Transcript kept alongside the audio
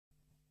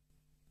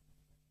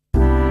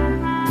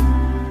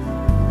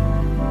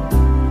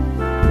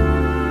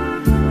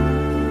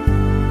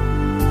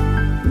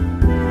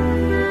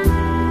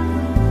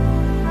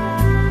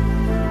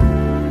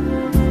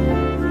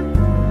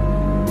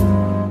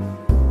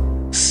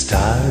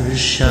Stars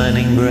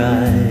shining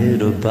bright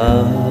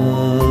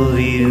above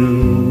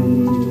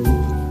you.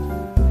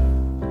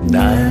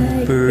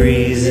 Night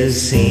breezes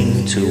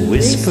seem to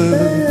whisper,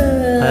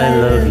 I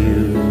love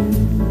you.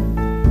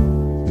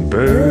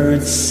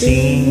 Birds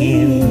sing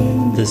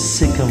in the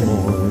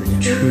sycamore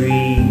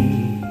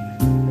tree.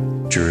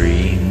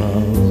 Dream a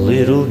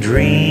little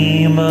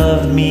dream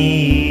of me.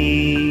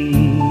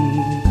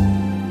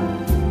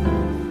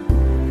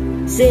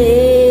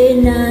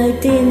 Say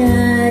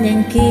nighty-night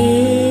and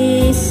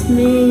kiss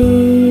me.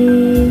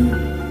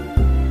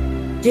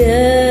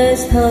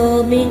 Just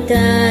hold me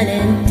tight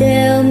and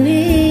tell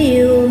me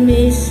you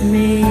miss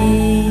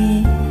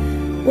me.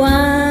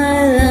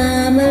 While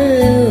I'm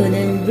alone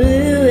and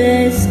blue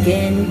as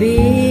can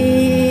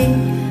be,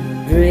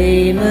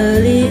 dream a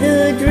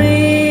little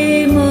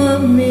dream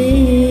of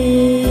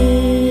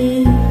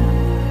me.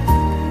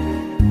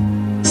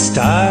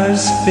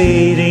 Stars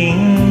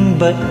fading,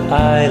 but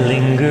I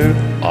linger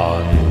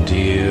on,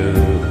 dear,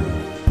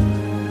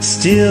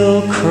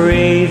 still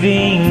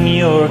craving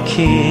your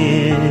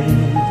kiss.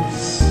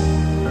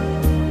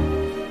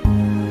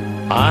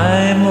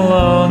 I'm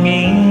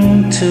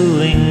longing to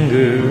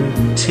linger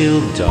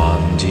till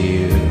dawn,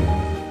 dear,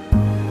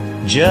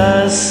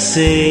 just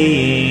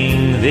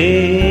saying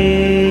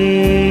this.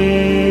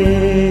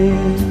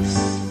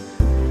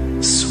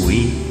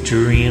 Sweet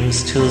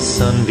dreams till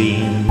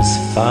sunbeams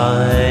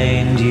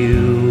find you.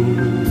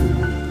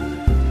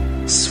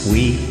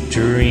 Sweet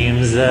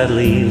dreams that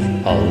leave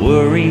all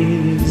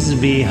worries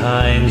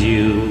behind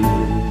you.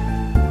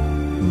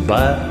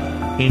 But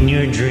in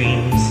your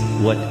dreams,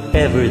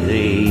 whatever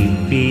they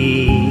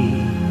be,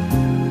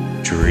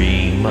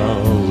 dream a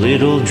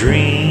little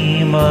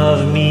dream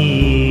of me.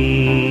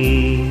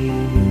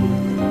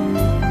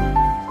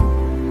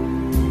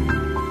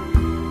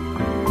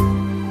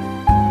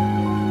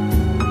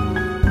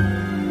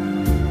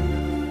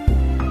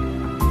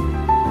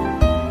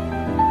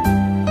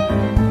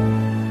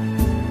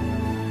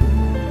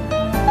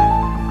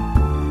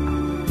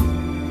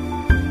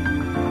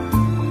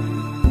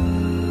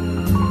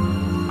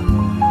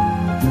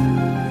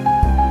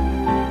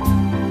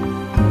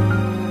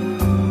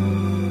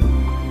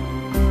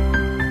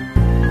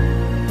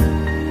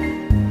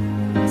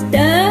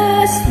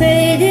 Stars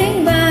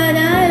fading, but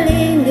I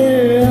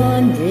linger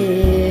on,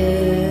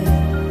 dear,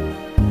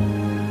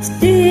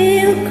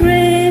 still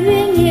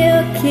craving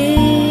your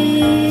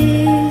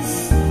kiss.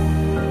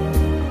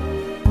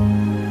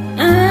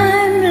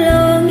 I'm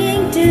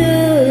longing to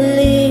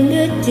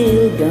linger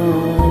till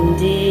dawn,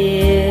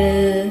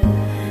 dear,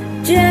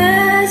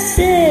 just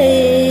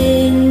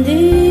saying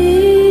this.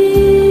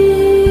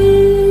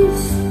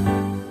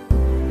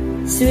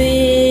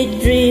 Sweet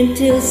dream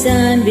till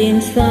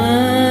sunbeams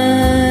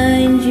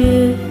find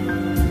you.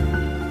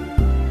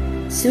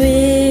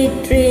 Sweet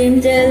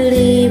dreams that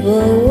leave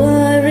all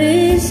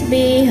worries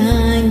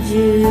behind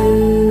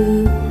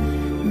you.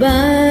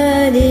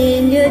 But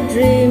in your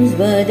dreams,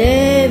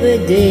 whatever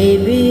they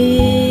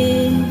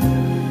be,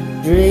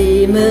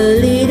 dream a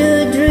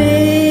little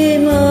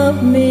dream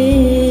of me.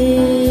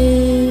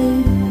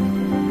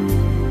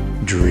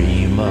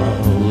 Dream a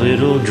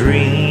little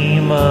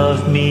dream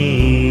of me.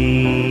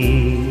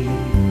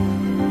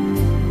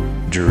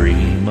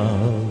 Dream a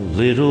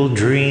little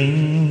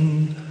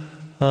dream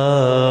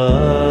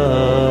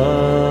of